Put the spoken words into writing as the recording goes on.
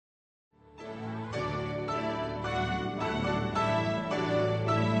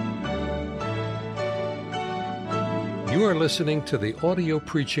You are listening to the audio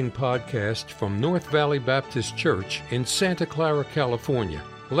preaching podcast from North Valley Baptist Church in Santa Clara, California,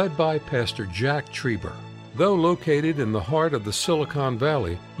 led by Pastor Jack Trieber. Though located in the heart of the Silicon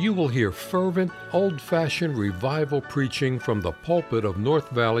Valley, you will hear fervent, old-fashioned revival preaching from the pulpit of North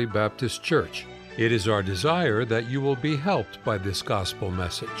Valley Baptist Church. It is our desire that you will be helped by this gospel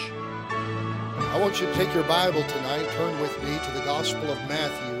message. I want you to take your Bible tonight, turn with me to the Gospel of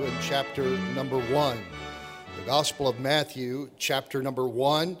Matthew in chapter number 1. The Gospel of Matthew, chapter number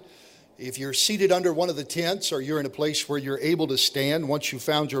 1. If you're seated under one of the tents or you're in a place where you're able to stand, once you've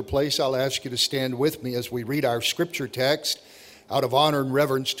found your place, I'll ask you to stand with me as we read our scripture text out of honor and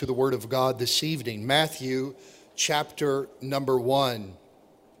reverence to the Word of God this evening. Matthew, chapter number 1.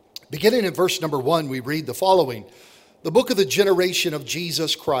 Beginning in verse number 1, we read the following. The book of the generation of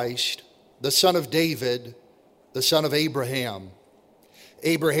Jesus Christ, the son of David, the son of Abraham.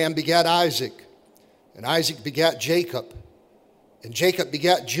 Abraham begat Isaac, and Isaac begat Jacob, and Jacob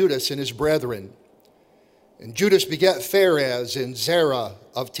begat Judas and his brethren. And Judas begat Pharez and Zerah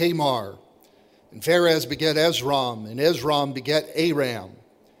of Tamar. And Pharez begat Esrom, and Esrom begat Aram.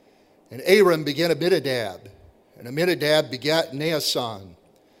 And Aram begat Amminadab, and Amminadab begat Naasson.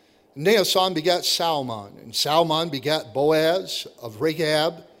 And Naasson begat Salmon, and Salmon begat Boaz of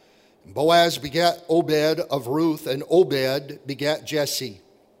Rechab. And Boaz begat Obed of Ruth, and Obed begat Jesse.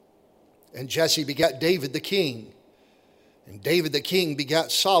 And Jesse begat David the king. And David the king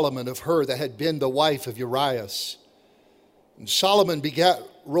begat Solomon of her that had been the wife of Urias. And Solomon begat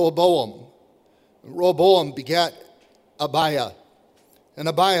Rehoboam. And Rehoboam begat Abiah. And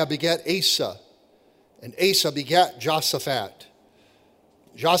Abiah begat Asa. And Asa begat Josaphat.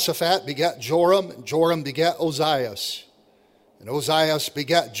 Josaphat begat Joram. And Joram begat Ozias. And Ozias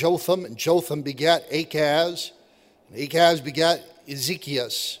begat Jotham. And Jotham begat Achaz. And Achaz begat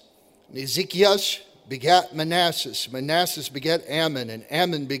Ezekias. And Ezekias begat Manasseh. Manasseh begat Ammon, and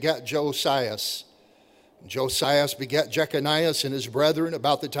Ammon begat Josias. And Josias begat Jeconias and his brethren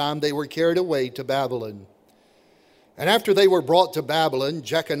about the time they were carried away to Babylon. And after they were brought to Babylon,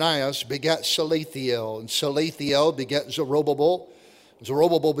 Jeconias begat Salathiel, and Salathiel begat Zerubbabel.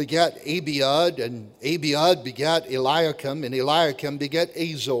 Zerubbabel begat Abiud, and Abiud begat Eliakim, and Eliakim begat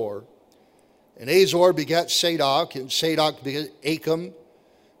Azor. And Azor begat Sadok, and Sadok begat Achim.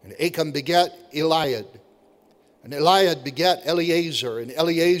 And Achim begat Eliad. And Eliad begat Eleazar. And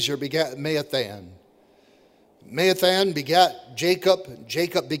Eleazar begat Matthan. Matthan begat Jacob. And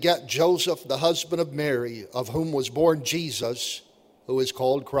Jacob begat Joseph, the husband of Mary, of whom was born Jesus, who is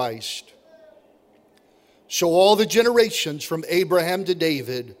called Christ. So all the generations from Abraham to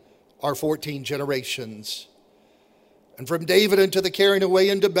David are 14 generations. And from David unto the carrying away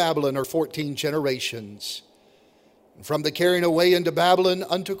into Babylon are 14 generations. And from the carrying away into Babylon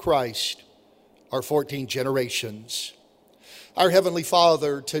unto Christ are 14 generations. Our Heavenly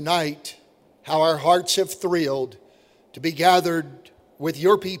Father, tonight, how our hearts have thrilled to be gathered with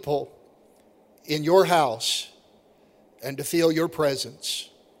your people in your house and to feel your presence.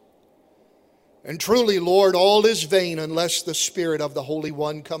 And truly, Lord, all is vain unless the Spirit of the Holy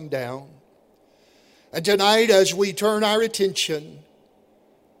One come down. And tonight, as we turn our attention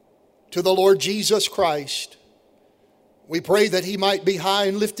to the Lord Jesus Christ, we pray that he might be high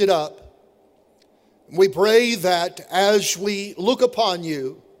and lifted up. We pray that as we look upon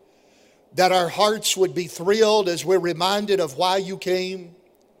you, that our hearts would be thrilled as we're reminded of why you came,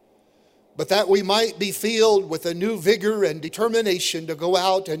 but that we might be filled with a new vigor and determination to go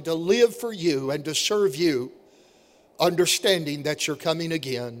out and to live for you and to serve you, understanding that you're coming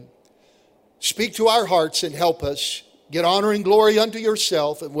again. Speak to our hearts and help us. Get honor and glory unto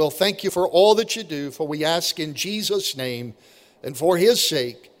yourself, and we'll thank you for all that you do, for we ask in Jesus' name and for his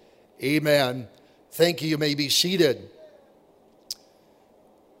sake. Amen. Thank you. You may be seated.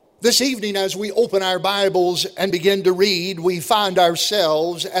 This evening, as we open our Bibles and begin to read, we find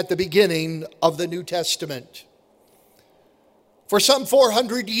ourselves at the beginning of the New Testament. For some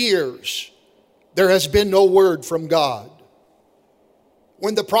 400 years, there has been no word from God.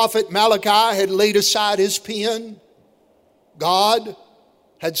 When the prophet Malachi had laid aside his pen, God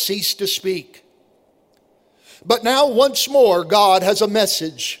had ceased to speak. But now once more, God has a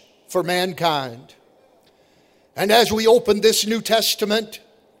message for mankind. And as we open this New Testament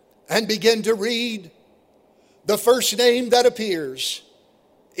and begin to read, the first name that appears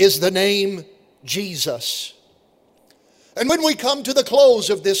is the name Jesus. And when we come to the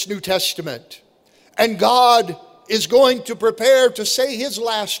close of this New Testament, and God is going to prepare to say his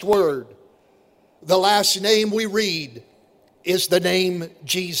last word, the last name we read is the name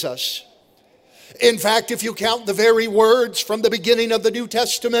Jesus. In fact, if you count the very words from the beginning of the New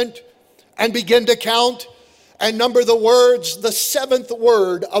Testament and begin to count and number the words, the seventh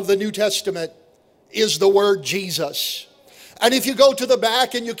word of the New Testament is the word Jesus. And if you go to the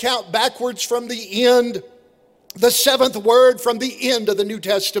back and you count backwards from the end, the seventh word from the end of the New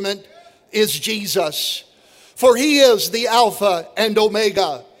Testament is Jesus. For he is the Alpha and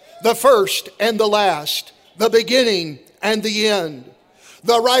Omega, the first and the last, the beginning and the end.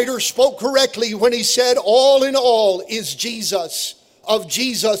 The writer spoke correctly when he said, all in all is Jesus. Of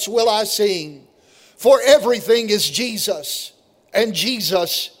Jesus will I sing. For everything is Jesus, and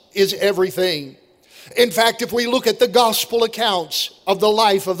Jesus is everything. In fact, if we look at the gospel accounts of the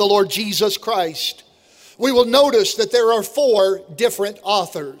life of the Lord Jesus Christ, we will notice that there are four different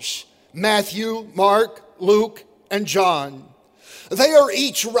authors: Matthew, Mark, Luke, and John. They are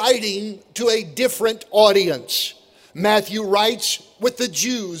each writing to a different audience. Matthew writes with the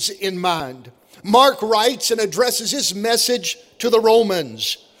Jews in mind. Mark writes and addresses his message to the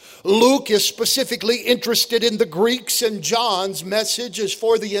Romans. Luke is specifically interested in the Greeks, and John's message is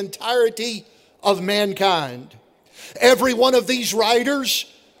for the entirety of mankind. Every one of these writers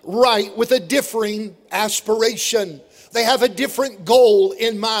write with a differing aspiration. They have a different goal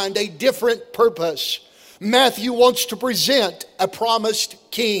in mind, a different purpose. Matthew wants to present a promised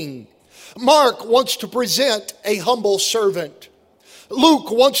king. Mark wants to present a humble servant. Luke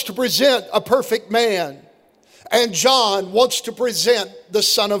wants to present a perfect man. And John wants to present the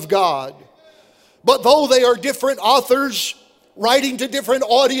Son of God. But though they are different authors, writing to different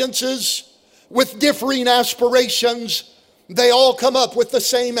audiences, with differing aspirations, they all come up with the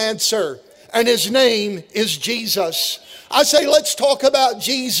same answer, and his name is Jesus. I say, let's talk about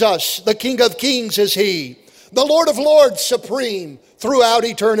Jesus. The King of Kings is he, the Lord of Lords supreme throughout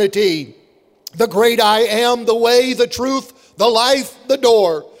eternity, the great I am, the way, the truth, the life, the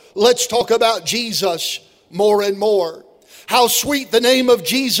door. Let's talk about Jesus more and more. How sweet the name of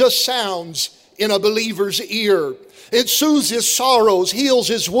Jesus sounds in a believer's ear. It soothes his sorrows, heals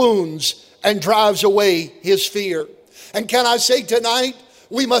his wounds, and drives away his fear. And can I say tonight,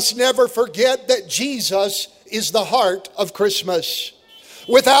 we must never forget that Jesus is the heart of Christmas.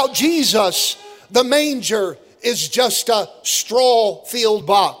 Without Jesus, the manger is just a straw-filled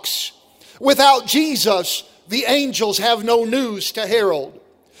box. Without Jesus, the angels have no news to herald.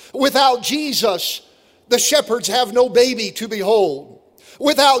 Without Jesus, the shepherds have no baby to behold.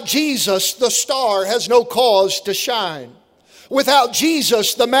 Without Jesus, the star has no cause to shine. Without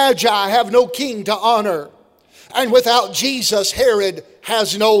Jesus, the Magi have no king to honor. And without Jesus, Herod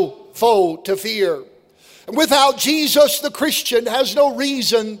has no foe to fear. And without Jesus, the Christian has no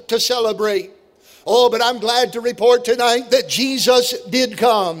reason to celebrate. Oh, but I'm glad to report tonight that Jesus did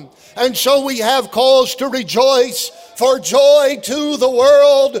come. And so we have cause to rejoice. For joy to the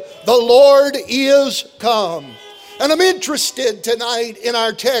world, the Lord is come. And I'm interested tonight in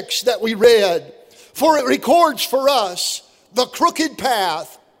our text that we read, for it records for us the crooked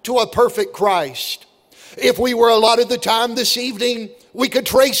path to a perfect Christ. If we were allotted the time this evening, we could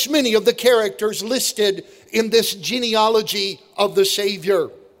trace many of the characters listed in this genealogy of the Savior.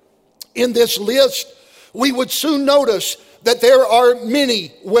 In this list, we would soon notice that there are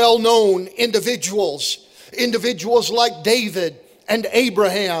many well-known individuals like David and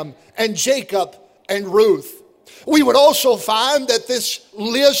Abraham and Jacob and Ruth. We would also find that this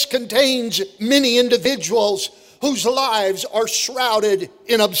list contains many individuals whose lives are shrouded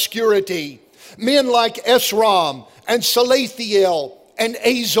in obscurity. Men like Esrom and Salathiel and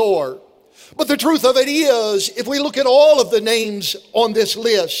Azor. But the truth of it is, if we look at all of the names on this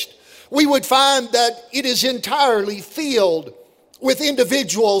list, we would find that it is entirely filled with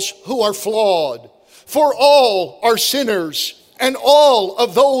individuals who are flawed. For all are sinners, and all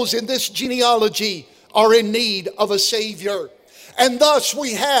of those in this genealogy are in need of a Savior. And thus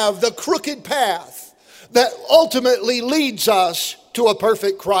we have the crooked path that ultimately leads us to a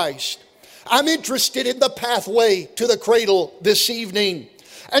perfect Christ. I'm interested in the pathway to the cradle this evening.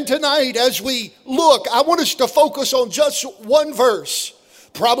 And tonight, as we look, I want us to focus on just one verse,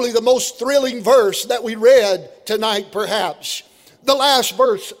 probably the most thrilling verse that we read tonight, perhaps. The last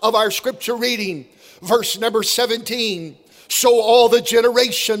verse of our scripture reading, verse number 17. So all the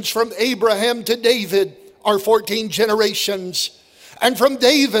generations from Abraham to David are 14 generations. And from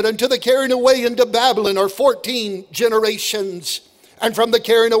David unto the carrying away into Babylon are 14 generations. And from the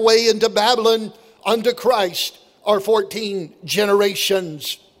carrying away into Babylon unto Christ are 14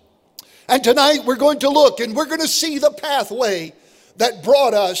 generations. And tonight we're going to look and we're going to see the pathway that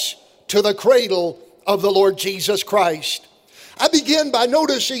brought us to the cradle of the Lord Jesus Christ. I begin by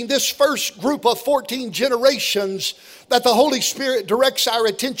noticing this first group of 14 generations that the Holy Spirit directs our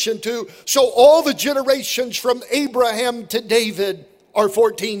attention to. So all the generations from Abraham to David are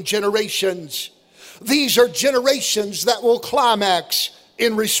 14 generations. These are generations that will climax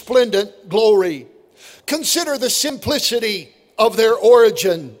in resplendent glory. Consider the simplicity of their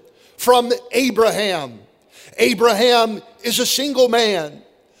origin from Abraham. Abraham is a single man,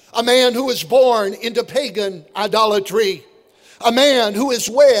 a man who was born into pagan idolatry, a man who is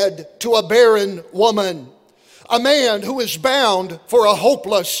wed to a barren woman, a man who is bound for a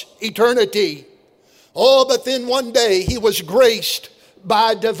hopeless eternity. Oh, but then one day he was graced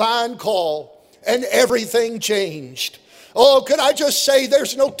by a divine call and everything changed. Oh, could I just say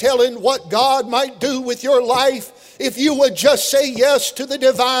there's no telling what God might do with your life if you would just say yes to the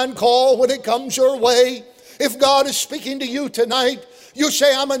divine call when it comes your way. If God is speaking to you tonight, you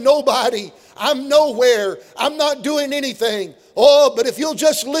say, I'm a nobody, I'm nowhere, I'm not doing anything. Oh, but if you'll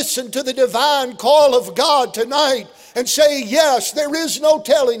just listen to the divine call of God tonight and say, yes, there is no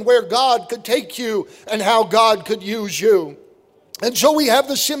telling where God could take you and how God could use you. And so we have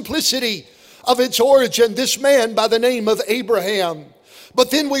the simplicity of its origin, this man by the name of Abraham. But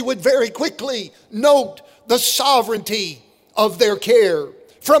then we would very quickly note the sovereignty of their care.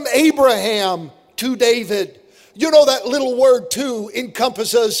 From Abraham to David. You know, that little word too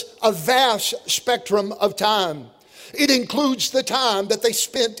encompasses a vast spectrum of time. It includes the time that they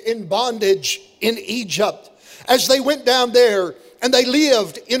spent in bondage in Egypt, as they went down there and they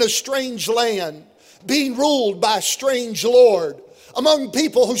lived in a strange land, being ruled by a strange lord, among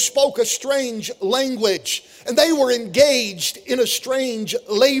people who spoke a strange language, and they were engaged in a strange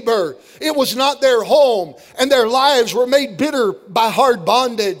labor. It was not their home, and their lives were made bitter by hard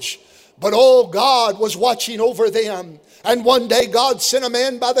bondage. But oh, God was watching over them. And one day God sent a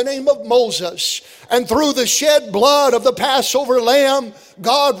man by the name of Moses. And through the shed blood of the Passover lamb,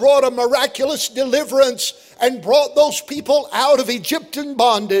 God wrought a miraculous deliverance and brought those people out of Egyptian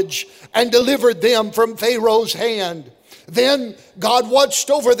bondage and delivered them from Pharaoh's hand. Then God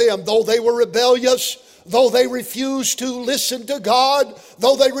watched over them, though they were rebellious, though they refused to listen to God,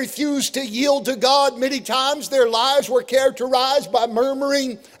 though they refused to yield to God. Many times their lives were characterized by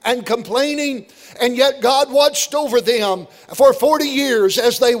murmuring and complaining, and yet God watched over them for 40 years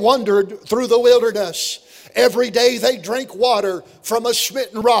as they wandered through the wilderness. Every day they drank water from a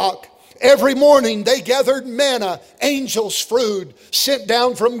smitten rock. Every morning they gathered manna, angels' food sent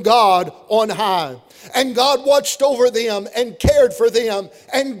down from God on high. And God watched over them and cared for them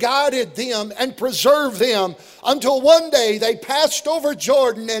and guided them and preserved them until one day they passed over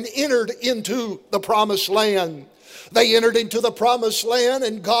Jordan and entered into the promised land. They entered into the promised land,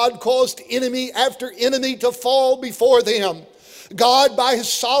 and God caused enemy after enemy to fall before them. God, by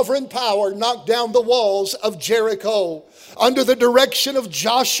his sovereign power, knocked down the walls of Jericho. Under the direction of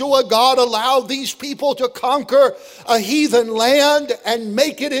Joshua, God allowed these people to conquer a heathen land and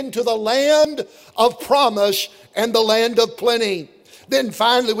make it into the land of promise and the land of plenty. Then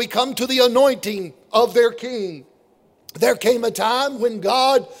finally we come to the anointing of their king. There came a time when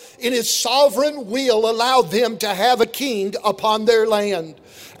God, in his sovereign will, allowed them to have a king upon their land.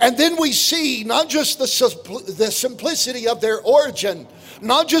 And then we see not just the simplicity of their origin,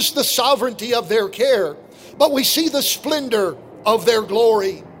 not just the sovereignty of their care, but we see the splendor of their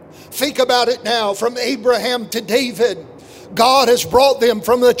glory. Think about it now. From Abraham to David, God has brought them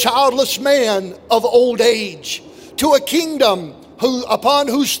from the childless man of old age to a kingdom upon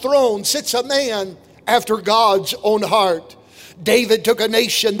whose throne sits a man after God's own heart. David took a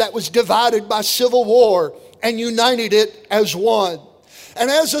nation that was divided by civil war and united it as one. And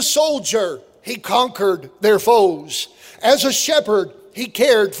as a soldier, he conquered their foes. As a shepherd, he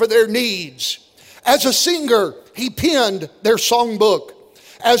cared for their needs. As a singer, he penned their songbook.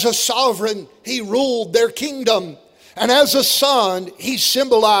 As a sovereign, he ruled their kingdom. And as a son, he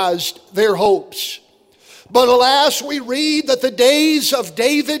symbolized their hopes. But alas, we read that the days of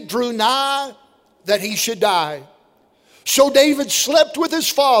David drew nigh that he should die. So David slept with his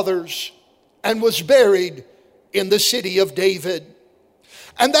fathers and was buried in the city of David.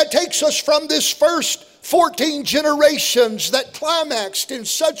 And that takes us from this first 14 generations that climaxed in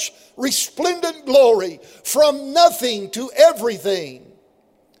such resplendent glory, from nothing to everything.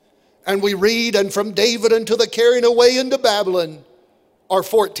 And we read, and from David until the carrying away into Babylon are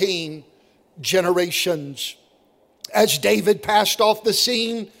 14 generations. As David passed off the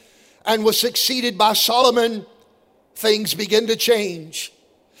scene and was succeeded by Solomon, things began to change.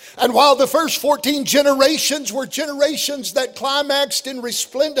 And while the first 14 generations were generations that climaxed in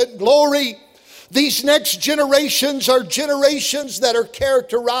resplendent glory, these next generations are generations that are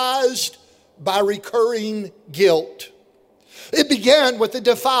characterized by recurring guilt. It began with the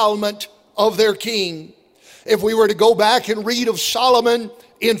defilement of their king. If we were to go back and read of Solomon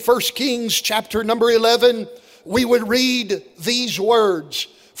in 1 Kings chapter number 11, we would read these words.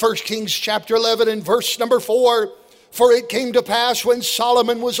 1 Kings chapter 11 and verse number 4. For it came to pass when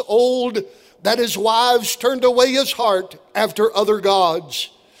Solomon was old that his wives turned away his heart after other gods,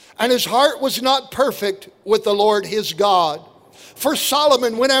 and his heart was not perfect with the Lord his God. For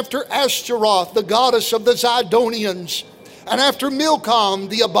Solomon went after Ashtaroth, the goddess of the Zidonians, and after Milcom,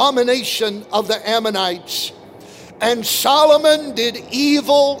 the abomination of the Ammonites. And Solomon did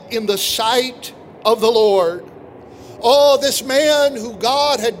evil in the sight of the Lord. Oh, this man who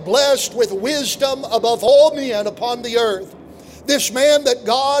God had blessed with wisdom above all men upon the earth. This man that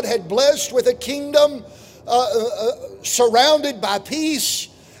God had blessed with a kingdom surrounded by peace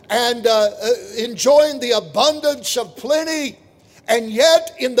and enjoying the abundance of plenty. And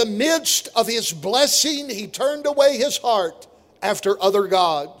yet in the midst of his blessing, he turned away his heart after other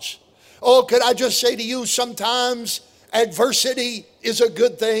gods. Oh, could I just say to you, sometimes adversity is a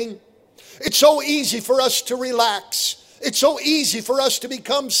good thing. It's so easy for us to relax. It's so easy for us to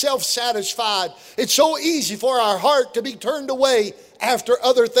become self-satisfied. It's so easy for our heart to be turned away after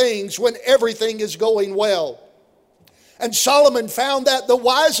other things when everything is going well. And Solomon found that the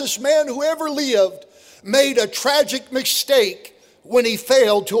wisest man who ever lived made a tragic mistake when he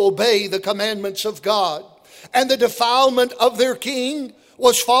failed to obey the commandments of God. And the defilement of their king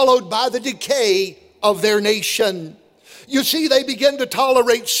was followed by the decay of their nation. You see, they began to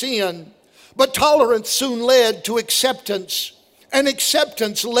tolerate sin, but tolerance soon led to acceptance, and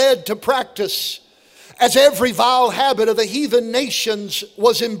acceptance led to practice, as every vile habit of the heathen nations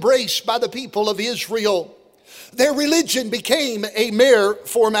was embraced by the people of Israel. Their religion became a mere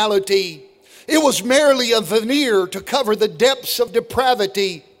formality. It was merely a veneer to cover the depths of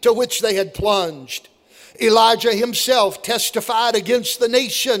depravity to which they had plunged. Elijah himself testified against the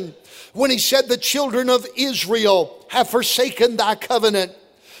nation when he said, the children of Israel have forsaken thy covenant,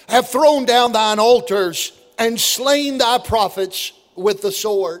 have thrown down thine altars, and slain thy prophets with the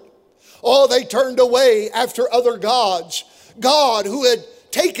sword. Oh, they turned away after other gods. God, who had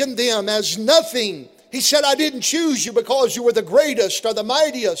taken them as nothing, he said, I didn't choose you because you were the greatest or the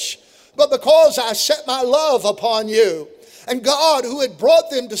mightiest, but because I set my love upon you. And God, who had brought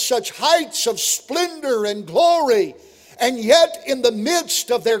them to such heights of splendor and glory, and yet in the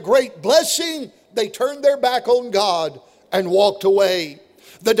midst of their great blessing, they turned their back on God and walked away.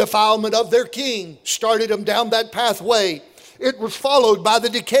 The defilement of their king started them down that pathway. It was followed by the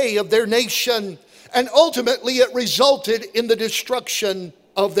decay of their nation, and ultimately it resulted in the destruction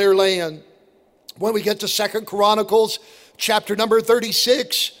of their land. When we get to 2 Chronicles chapter number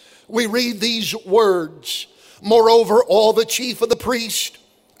 36, we read these words. Moreover, all the chief of the priest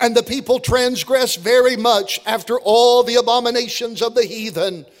and the people transgressed very much after all the abominations of the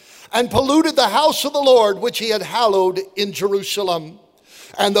heathen, and polluted the house of the Lord which he had hallowed in Jerusalem.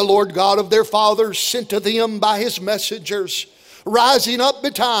 And the Lord God of their fathers sent to them by his messengers, rising up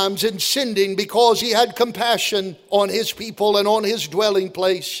betimes and sending, because he had compassion on his people and on his dwelling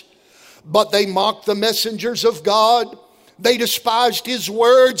place. But they mocked the messengers of God. They despised his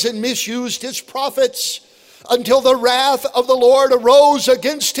words and misused his prophets, until the wrath of the Lord arose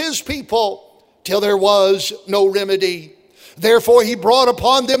against his people, till there was no remedy. Therefore he brought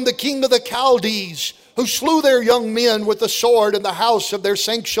upon them the king of the Chaldees, who slew their young men with the sword in the house of their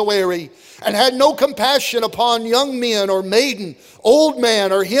sanctuary, and had no compassion upon young men or maiden, old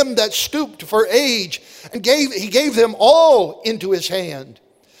man, or him that stooped for age, and he gave them all into his hand.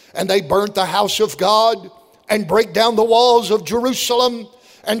 And they burnt the house of God, and brake down the walls of Jerusalem,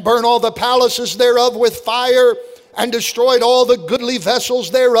 and burnt all the palaces thereof with fire, and destroyed all the goodly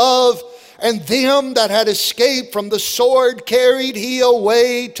vessels thereof. And them that had escaped from the sword carried he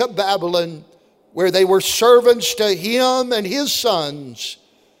away to Babylon, where they were servants to him and his sons,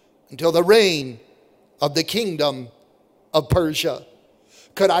 until the reign of the kingdom of Persia.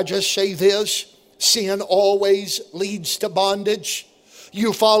 Could I just say this? Sin always leads to bondage.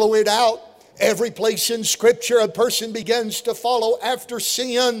 You follow it out. Every place in Scripture a person begins to follow after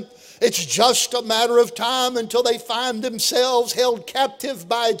sin, it's just a matter of time until they find themselves held captive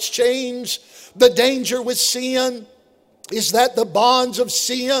by its chains. The danger with sin is that the bonds of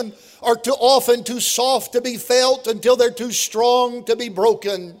sin are too often too soft to be felt until they're too strong to be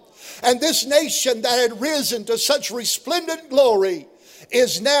broken. And this nation that had risen to such resplendent glory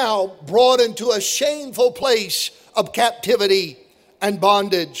is now brought into a shameful place of captivity and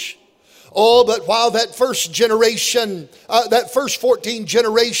bondage. Oh, but while that first generation, that first 14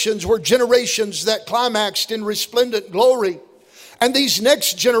 generations were generations that climaxed in resplendent glory, and these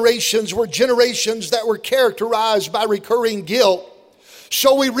next generations were generations that were characterized by recurring guilt,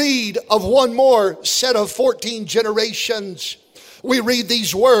 so we read of one more set of 14 generations. We read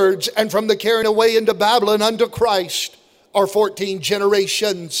these words, and from the carrying away into Babylon unto Christ, or 14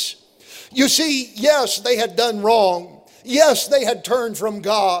 generations. You see, yes, they had done wrong. Yes, they had turned from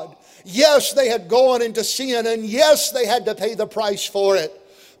God. Yes, they had gone into sin, and yes, they had to pay the price for it.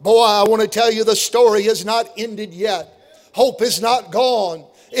 Boy, I want to tell you, the story is not ended yet. Hope is not gone.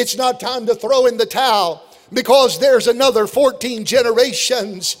 It's not time to throw in the towel, because there's another 14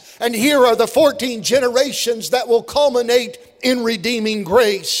 generations, and here are the 14 generations that will culminate in redeeming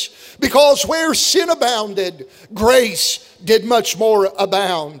grace. Because where sin abounded, grace did much more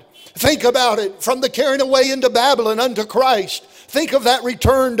abound. Think about it, from the carrying away into Babylon unto Christ. Think of that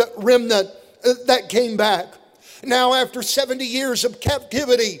returned remnant that came back. Now, after 70 years of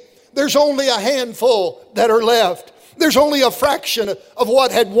captivity, there's only a handful that are left. There's only a fraction of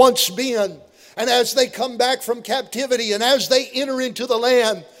what had once been. And as they come back from captivity and as they enter into the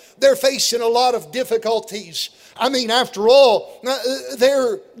land, they're facing a lot of difficulties. I mean, after all,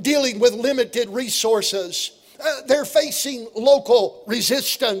 they're dealing with limited resources. They're facing local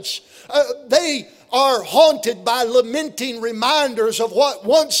resistance. They are haunted by lamenting reminders of what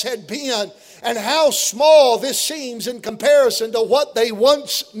once had been and how small this seems in comparison to what they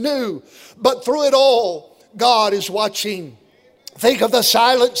once knew. But through it all, God is watching. Think of the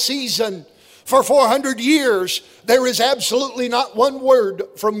silent season. For 400 years, there is absolutely not one word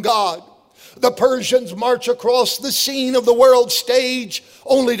from God. The Persians march across the scene of the world stage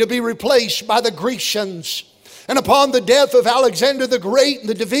only to be replaced by the Grecians. And upon the death of Alexander the Great and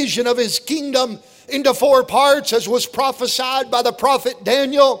the division of his kingdom into 4 parts, as was prophesied by the prophet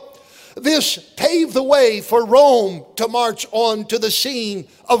Daniel, this paved the way for Rome to march on to the scene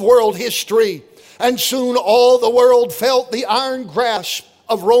of world history. And soon all the world felt the iron grasp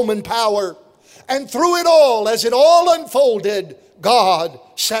of Roman power. And through it all, as it all unfolded, God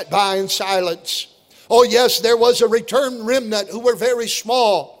sat by in silence. Oh yes, there was a returned remnant who were very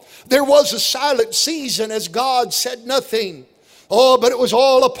small. There was a silent season as God said nothing. Oh, but it was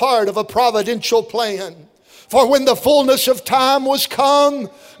all a part of a providential plan. For when the fullness of time was come,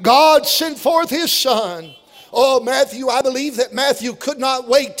 God sent forth His Son. Oh, Matthew, I believe that Matthew could not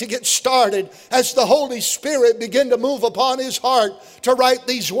wait to get started as the Holy Spirit began to move upon his heart to write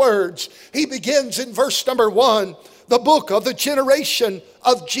these words. He begins in verse number 1, the book of the generation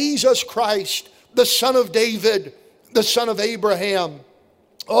of Jesus Christ, the son of David, the son of Abraham.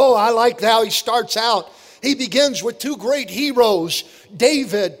 Oh, I like how he starts out. He begins with 2 great heroes,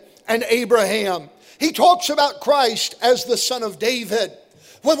 David and Abraham. He talks about Christ as the son of David.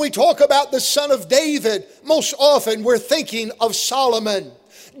 When we talk about the son of David, most often we're thinking of Solomon.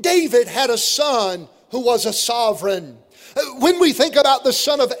 David had a son who was a sovereign. When we think about the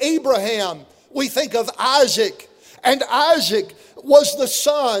son of Abraham, we think of Isaac. And Isaac was the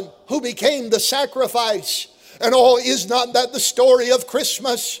son who became the sacrifice. And oh, is not that the story of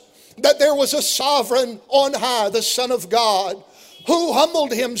Christmas? That there was a sovereign on high, the Son of God, who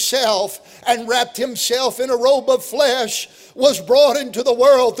humbled himself and wrapped himself in a robe of flesh, was brought into the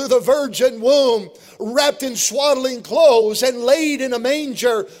world through the virgin womb, wrapped in swaddling clothes and laid in a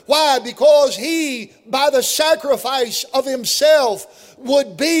manger. Why? Because he, by the sacrifice of himself,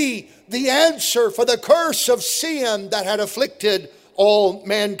 would be the answer for the curse of sin that had afflicted all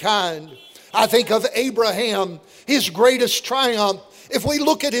mankind. I think of Abraham, his greatest triumph. If we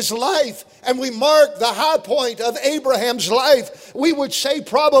look at his life and we mark the high point of Abraham's life, we would say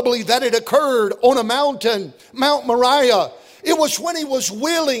probably that it occurred on a mountain, Mount Moriah. It was when he was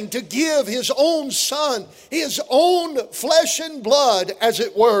willing to give his own son, his own flesh and blood, as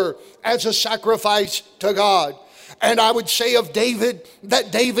it were, as a sacrifice to God. And I would say of David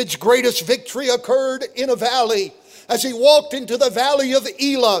that David's greatest victory occurred in a valley, as he walked into the valley of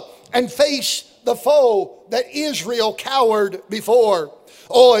Elah and faced the foe that Israel cowered before.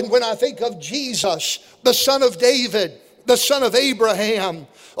 Oh, and when I think of Jesus, the son of David, the son of Abraham,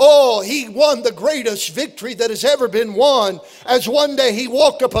 oh, he won the greatest victory that has ever been won, as one day he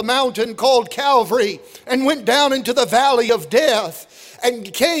walked up a mountain called Calvary and went down into the valley of death and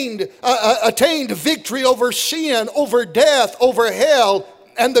attained victory over sin, over death, over hell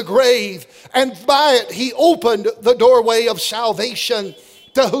and the grave. And by it he opened the doorway of salvation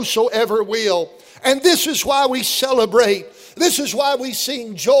to whosoever will. And this is why we celebrate. This is why we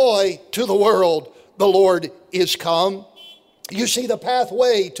sing joy to the world. The Lord is come. You see, the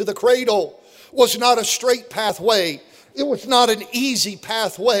pathway to the cradle was not a straight pathway. It was not an easy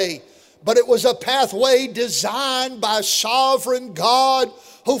pathway, but it was a pathway designed by sovereign God,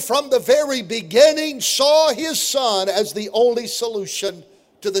 who from the very beginning saw His Son as the only solution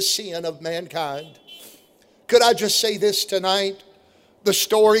to the sin of mankind. Could I just say this tonight? The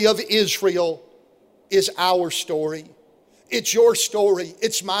story of Israel is our story. It's your story.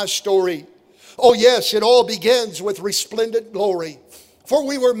 It's my story. Oh yes, it all begins with resplendent glory. For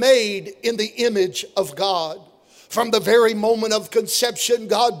we were made in the image of God. From the very moment of conception,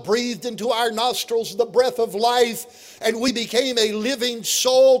 God breathed into our nostrils the breath of life, and we became a living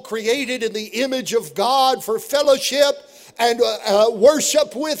soul created in the image of God for fellowship and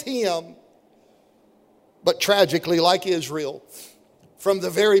worship with Him. But tragically, like Israel, from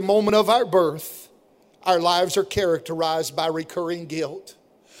the very moment of our birth, our lives are characterized by recurring guilt.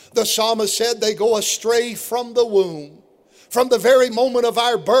 The psalmist said they go astray from the womb. From the very moment of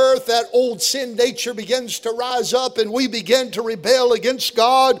our birth, that old sin nature begins to rise up and we begin to rebel against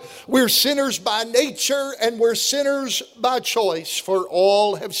God. We're sinners by nature and we're sinners by choice, for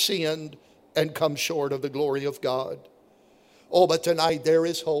all have sinned and come short of the glory of God. Oh, but tonight there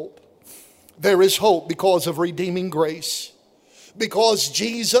is hope. There is hope because of redeeming grace. Because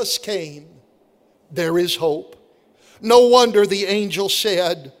Jesus came, there is hope. No wonder the angel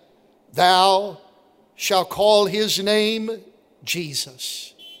said, "Thou shalt call his name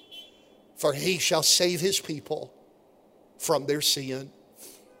Jesus, for he shall save his people from their sin."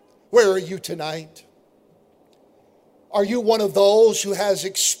 Where are you tonight? Are you one of those who has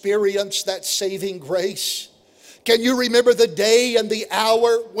experienced that saving grace? Can you remember the day and the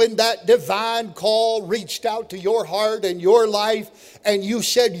hour when that divine call reached out to your heart and your life and you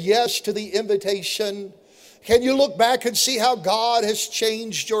said yes to the invitation? Can you look back and see how God has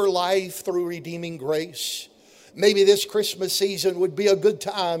changed your life through redeeming grace? Maybe this Christmas season would be a good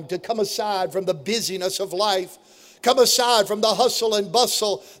time to come aside from the busyness of life, come aside from the hustle and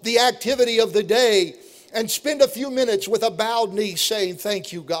bustle, the activity of the day, and spend a few minutes with a bowed knee saying,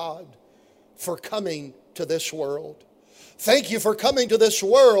 "Thank you, God, for coming to this world. Thank you for coming to this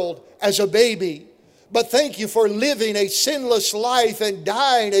world as a baby. But thank you for living a sinless life and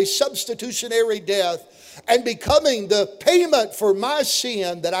dying a substitutionary death and becoming the payment for my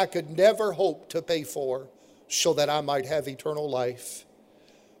sin that I could never hope to pay for, so that I might have eternal life."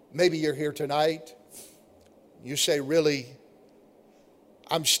 Maybe you're here tonight. You say, "Really,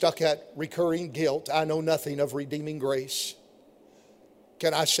 I'm stuck at recurring guilt. I know nothing of redeeming grace."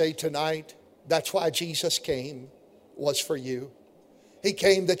 Can I say tonight, that's why Jesus came, was for you. He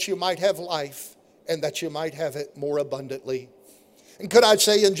came that you might have life and that you might have it more abundantly. And could I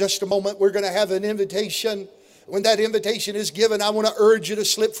say in just a moment, we're going to have an invitation. When that invitation is given, I want to urge you to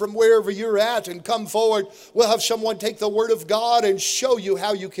slip from wherever you're at and come forward. We'll have someone take the Word of God and show you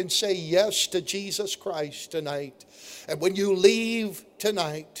how you can say yes to Jesus Christ tonight. And when you leave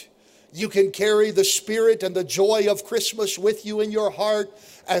tonight, you can carry the spirit and the joy of Christmas with you in your heart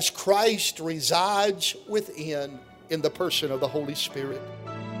as Christ resides within in the person of the Holy Spirit.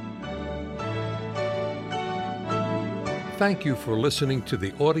 Thank you for listening to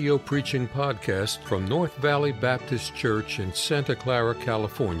the audio preaching podcast from North Valley Baptist Church in Santa Clara,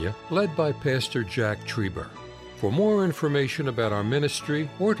 California, led by Pastor Jack Trieber. For more information about our ministry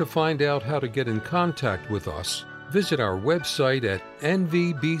or to find out how to get in contact with us, visit our website at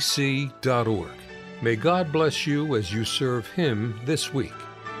nvbc.org. May God bless you as you serve Him this week.